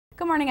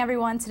morning,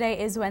 everyone. Today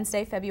is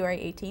Wednesday, February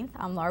 18th.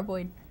 I'm Laura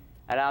Boyd.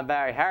 And I'm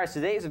Barry Harris.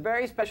 Today is a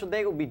very special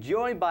day. We'll be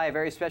joined by a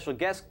very special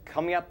guest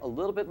coming up a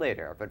little bit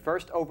later. But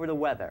first, over the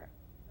weather.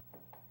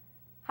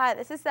 Hi,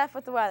 this is Steph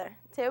with the weather.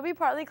 Today will be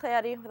partly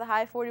cloudy with a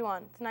high of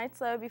 41. Tonight's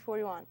low will be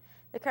 41.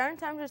 The current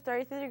temperature is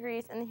 33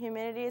 degrees and the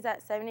humidity is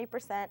at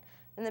 70%,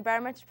 and the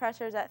barometric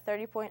pressure is at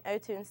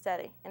 30.02 and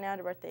steady. And now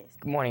to birthdays.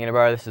 Good morning,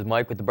 Interboro. This is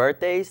Mike with the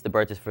birthdays. The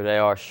birthdays for today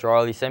are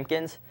Charlie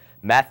Simpkins,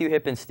 Matthew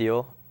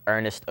Hippensteel,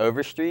 Ernest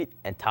Overstreet,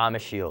 and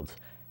Thomas Shields.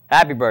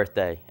 Happy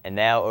birthday. And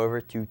now over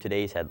to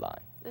today's headline.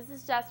 This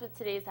is Jess with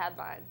today's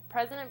headline.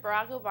 President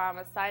Barack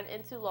Obama signed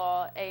into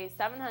law a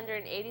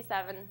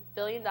 $787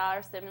 billion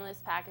stimulus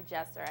package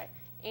yesterday,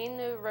 aimed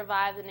to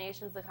revive the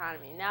nation's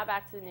economy. Now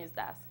back to the news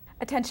desk.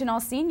 Attention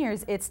all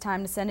seniors, it's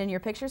time to send in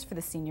your pictures for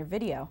the senior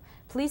video.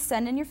 Please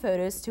send in your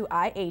photos to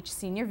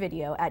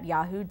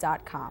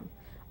ihseniorvideo@yahoo.com.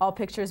 All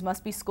pictures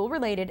must be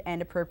school-related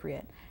and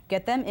appropriate.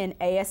 Get them in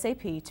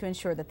ASAP to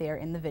ensure that they are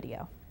in the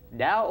video.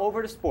 Now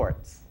over to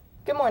sports.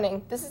 Good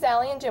morning. This is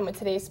Allie and Jim with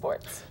today's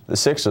sports. The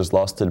Sixers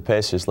lost to the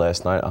Pacers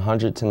last night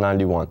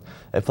 100-91.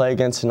 They play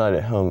again tonight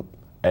at home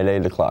at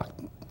 8 o'clock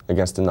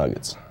against the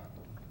Nuggets.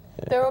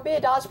 There will be a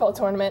dodgeball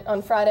tournament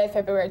on Friday,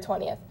 February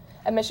 20th.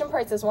 Admission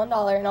price is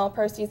 $1 and all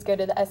proceeds go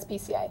to the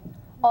SPCA.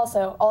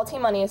 Also, all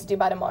team money is due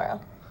by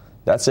tomorrow.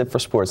 That's it for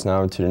sports.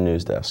 Now into the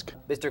news desk.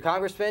 Mr.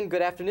 Congressman,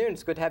 good afternoon.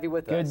 It's good to have you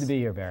with us. Good to be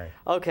here, Barry.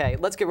 Okay,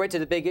 let's get right to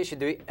the big issue.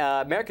 The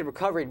American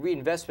Recovery and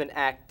Reinvestment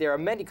Act, there are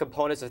many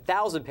components,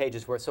 1,000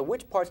 pages worth. So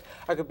which parts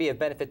are going to be of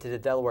benefit to the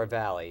Delaware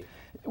Valley?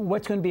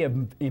 What's going to be of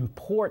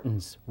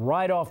importance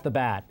right off the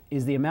bat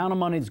is the amount of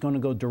money that's going to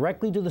go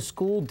directly to the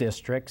school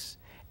districts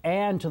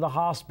and to the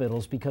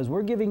hospitals, because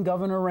we're giving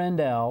Governor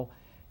Rendell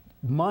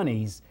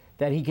monies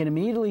that he can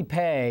immediately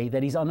pay,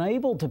 that he's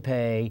unable to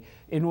pay,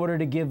 in order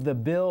to give the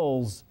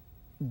bills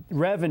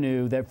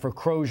revenue that for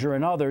Crozier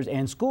and others,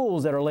 and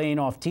schools that are laying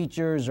off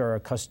teachers or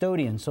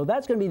custodians. So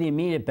that's going to be the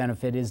immediate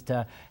benefit, is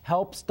to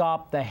help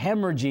stop the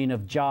hemorrhaging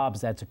of jobs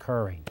that's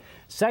occurring.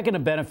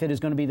 Second benefit is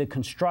going to be the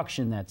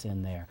construction that's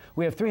in there.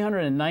 We have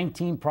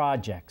 319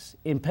 projects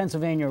in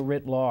Pennsylvania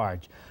writ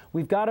large.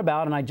 We've got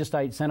about, and I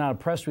sent out a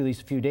press release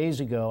a few days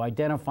ago,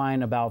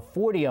 identifying about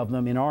 40 of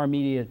them in our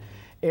immediate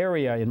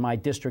area in my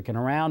district and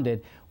around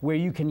it, where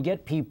you can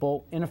get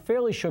people in a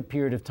fairly short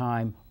period of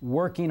time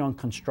working on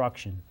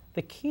construction.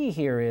 The key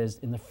here is,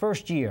 in the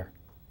first year,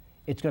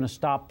 it's going to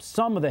stop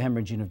some of the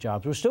hemorrhaging of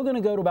jobs. We're still going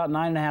to go to about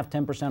 9.5%,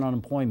 10%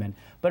 unemployment,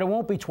 but it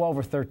won't be 12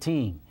 or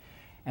 13.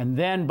 And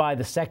then by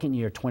the second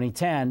year,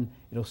 2010,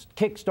 it'll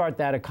kickstart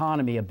that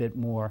economy a bit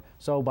more.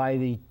 So by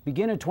the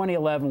beginning of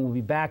 2011, we'll be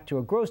back to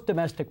a gross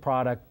domestic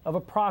product of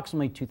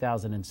approximately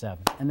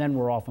 2007. And then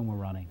we're off and we're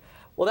running.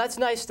 Well, that's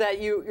nice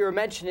that you're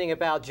mentioning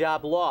about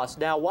job loss.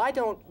 Now, why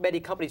don't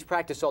many companies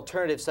practice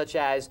alternatives such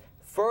as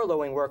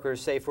furloughing workers,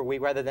 say, for a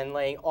week rather than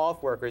laying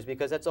off workers?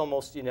 Because that's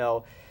almost,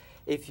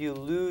 if you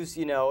lose,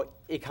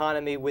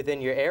 economy within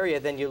your area,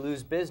 then you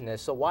lose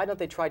business. So why don't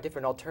they try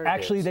different alternatives?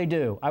 Actually, they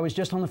do. I was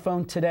just on the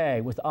phone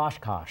today with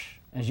Oshkosh.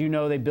 As you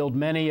know, they build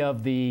many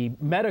of the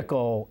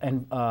medical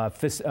and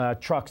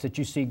trucks that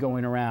you see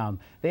going around.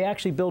 They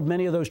actually build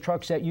many of those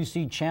trucks that you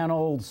see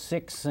Channel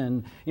 6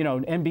 and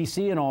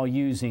NBC and all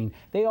using.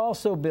 They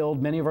also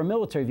build many of our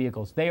military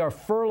vehicles. They are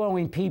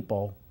furloughing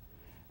people,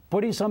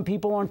 putting some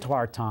people on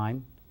TAR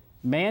time,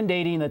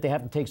 mandating that they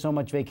have to take so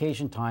much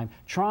vacation time,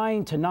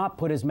 trying to not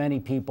put as many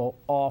people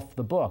off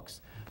the books.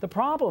 The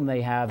problem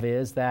they have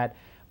is that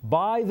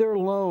by their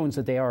loans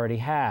that they already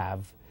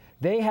have,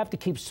 they have to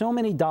keep so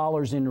many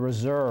dollars in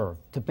reserve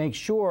to make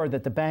sure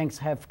that the banks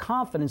have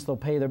confidence they'll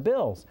pay their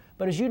bills.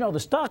 But as you know, the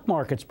stock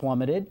market's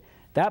plummeted.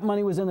 That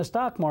money was in the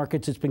stock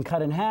markets. It's been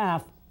cut in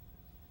half.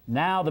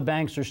 Now the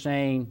banks are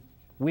saying,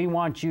 we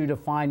want you to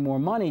find more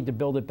money to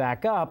build it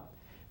back up.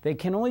 They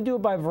can only do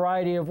it by a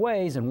variety of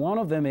ways, and one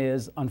of them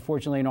is,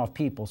 unfortunately, laying off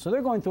people. So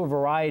they're going through a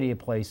variety of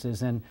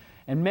places, and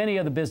many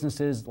of the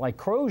businesses, like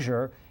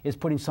Crozier, is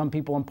putting some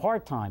people on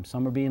part-time.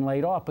 Some are being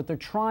laid off, but they're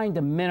trying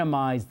to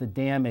minimize the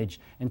damage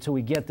until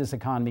we get this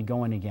economy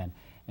going again.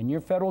 And your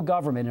federal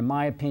government, in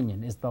my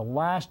opinion, is the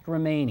last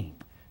remaining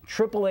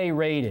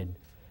AAA-rated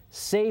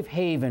safe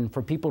haven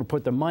for people to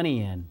put their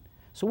money in,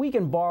 so we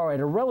can borrow at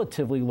a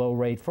relatively low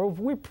rate for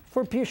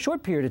a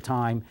short period of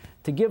time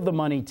to give the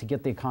money to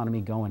get the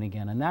economy going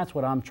again. And that's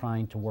what I'm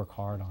trying to work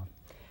hard on.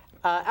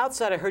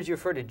 Outside, I heard you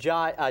refer to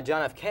John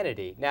F.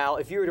 Kennedy. Now,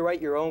 if you were to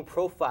write your own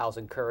profiles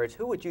in courage,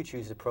 who would you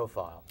choose to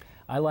profile?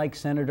 I like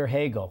Senator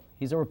Hagel.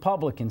 He's a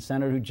Republican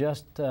senator who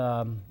just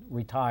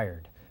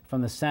retired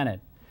from the Senate.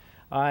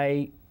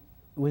 I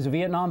was a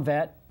Vietnam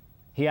vet.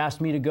 He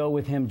asked me to go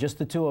with him, just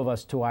the two of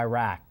us, to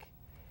Iraq.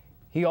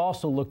 He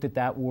also looked at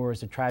that war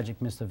as a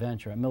tragic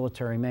misadventure, a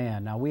military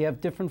man. Now, we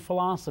have different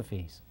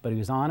philosophies, but he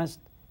was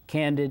honest,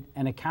 candid,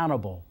 and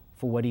accountable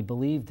for what he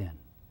believed in.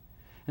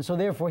 And so,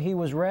 therefore, he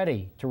was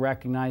ready to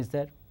recognize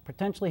that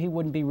potentially he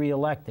wouldn't be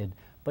reelected,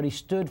 but he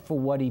stood for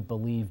what he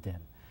believed in.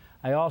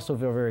 I also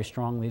feel very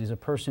strongly as a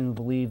person who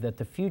believed that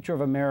the future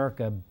of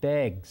America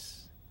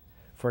begs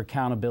for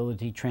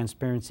accountability,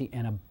 transparency,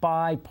 and a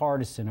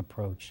bipartisan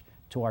approach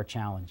to our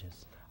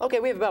challenges. Okay,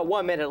 we have about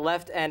 1 minute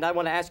left, and I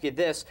want to ask you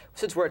this.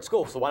 Since we're at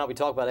school, so why don't we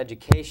talk about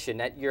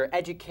education? At your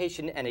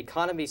Education and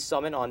Economy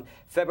Summit on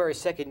February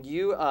 2nd,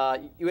 you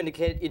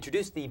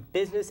introduced the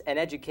Business and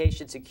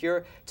Education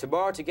Secure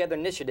Tomorrow Together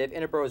initiative.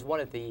 Interboro is one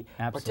of the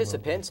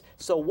participants.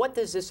 So what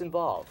does this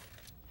involve?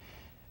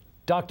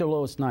 Dr.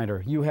 Lois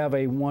Snyder, you have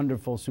a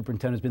wonderful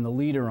superintendent who's been the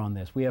leader on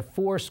this. We have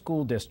 4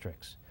 school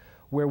districts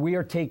where we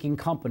are taking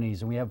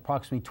companies, and we have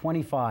approximately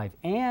 25,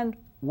 and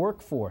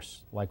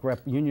workforce, like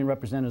union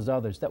representatives,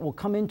 others, that will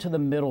come into the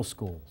middle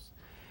schools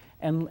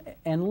and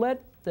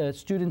let the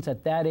students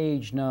at that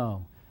age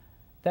know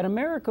that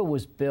America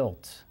was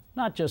built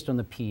not just on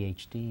the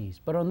PhDs,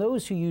 but on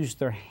those who use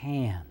their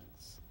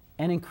hands.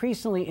 And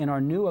increasingly in our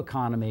new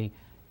economy,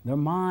 their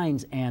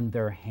minds and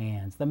their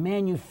hands, the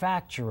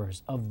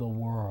manufacturers of the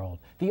world,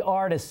 the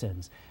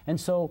artisans. And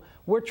so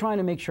we're trying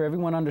to make sure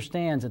everyone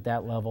understands at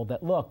that level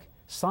that, look,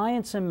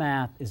 science and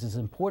math is as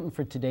important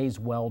for today's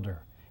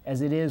welder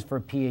as it is for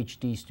a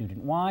PhD student.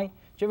 Why?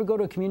 Did you ever go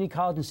to a community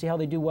college and see how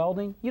they do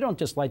welding? You don't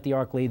just light the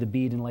arc, lay the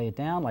bead, and lay it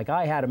down like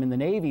I had them in the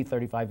Navy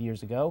 35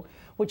 years ago.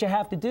 What you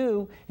have to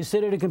do is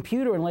sit at a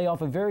computer and lay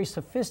off a very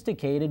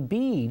sophisticated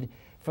bead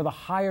for the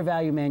higher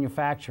value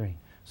manufacturing.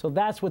 So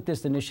that's what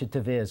this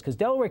initiative is, because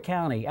Delaware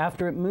County,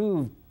 after it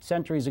moved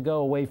centuries ago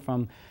away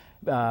from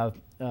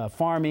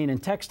farming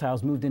and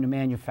textiles, moved into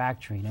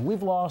manufacturing. And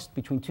we've lost,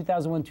 between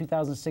 2001 and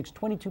 2006,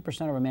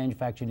 22% of our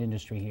manufacturing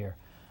industry here.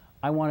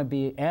 I want to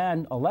be,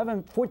 and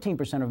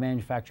 14% of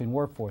manufacturing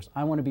workforce.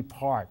 I want to be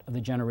part of the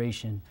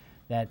generation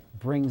that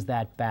brings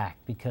that back,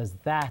 because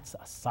that's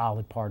a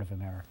solid part of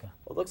America.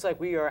 Well, it looks like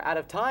we are out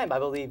of time, I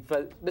believe.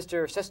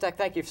 Mr. Sestak,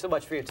 thank you so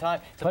much for your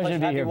time. It's a pleasure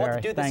to be here, I want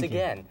Barry. to do this Thank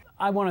again. You.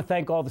 I want to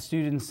thank all the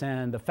students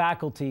and the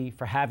faculty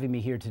for having me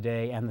here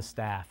today, and the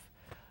staff.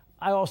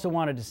 I also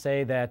wanted to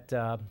say that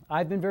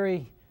I've been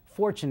very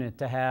fortunate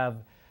to have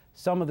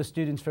some of the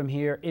students from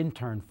here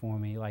intern for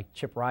me, like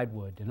Chip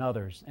Ridewood and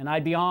others, and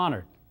I'd be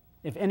honored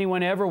if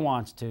anyone ever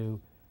wants to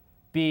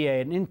be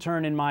an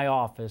intern in my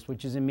office,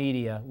 which is in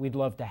media. We'd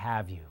love to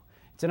have you.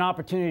 It's an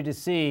opportunity to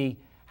see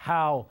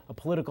how a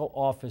political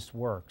office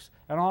works,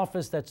 an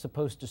office that's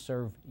supposed to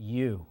serve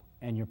you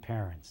and your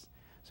parents.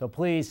 So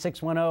please,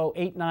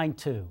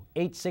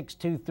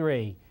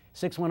 610-892-8623,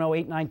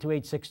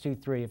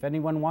 610-892-8623. If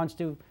anyone wants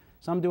to,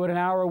 some do it an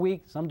hour a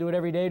week, some do it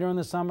every day during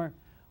the summer.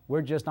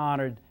 We're just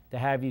honored to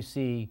have you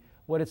see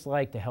what it's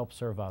like to help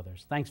serve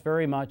others. Thanks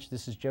very much.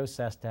 This is Joe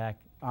Sestak.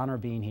 Honor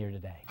being here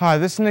today. Hi,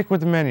 this is Nick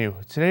with the menu.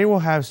 Today we'll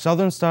have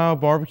Southern-style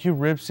barbecue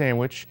rib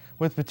sandwich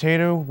with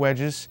potato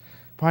wedges,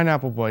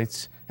 pineapple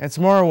bites, and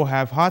tomorrow we'll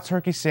have hot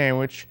turkey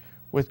sandwich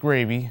with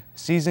gravy,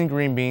 seasoned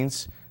green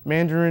beans,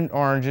 mandarin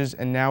oranges,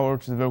 and now over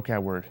to the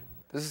vocab word.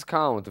 This is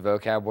Colin with the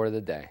vocab word of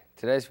the day.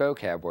 Today's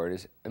vocab word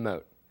is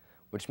emote,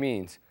 which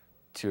means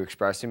to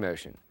express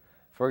emotion.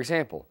 For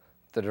example,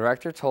 the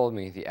director told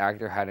me the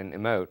actor had an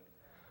emote,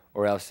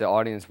 or else the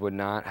audience would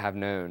not have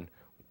known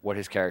what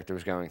his character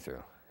was going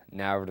through.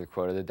 Now over to the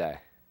quote of the day.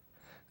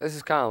 This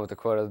is Colin with the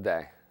quote of the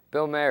day.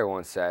 Bill Mayer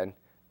once said,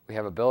 "We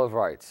have a Bill of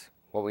Rights.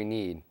 What we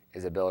need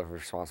is a Bill of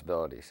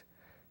Responsibilities."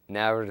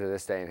 Now over to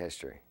this day in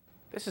history.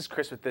 This is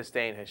Chris with This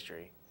Day in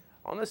History.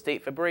 On this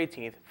date, February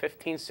 18th,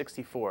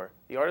 1564,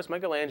 the artist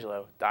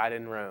Michelangelo died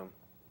in Rome.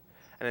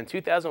 And in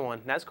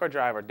 2001, NASCAR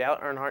driver Dale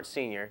Earnhardt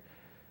Sr.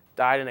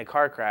 died in a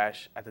car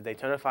crash at the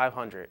Daytona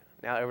 500.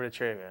 Now over to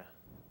trivia.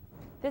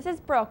 This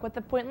is Brooke with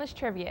the Pointless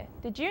Trivia.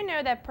 Did you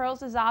know that pearls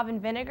dissolve in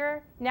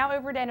vinegar? Now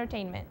over to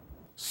entertainment.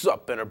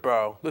 Sup,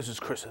 Interboro? This is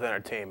Chris with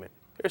Entertainment.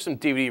 Here's some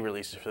DVD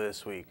releases for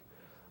this week.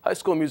 High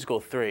School Musical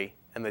 3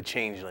 and The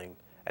Changeling.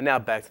 And now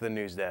back to the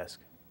news desk.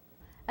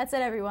 That's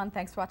it, everyone.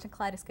 Thanks for watching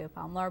Kaleidoscope.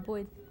 I'm Laura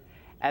Boyd.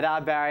 And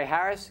I'm Barry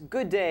Harris.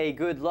 Good day,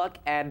 good luck,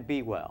 and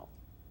be well.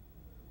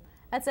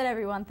 That's it,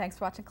 everyone. Thanks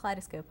for watching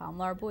Kaleidoscope. I'm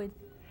Laura Boyd.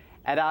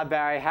 And I'm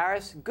Barry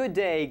Harris. Good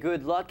day,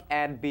 good luck,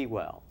 and be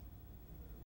well.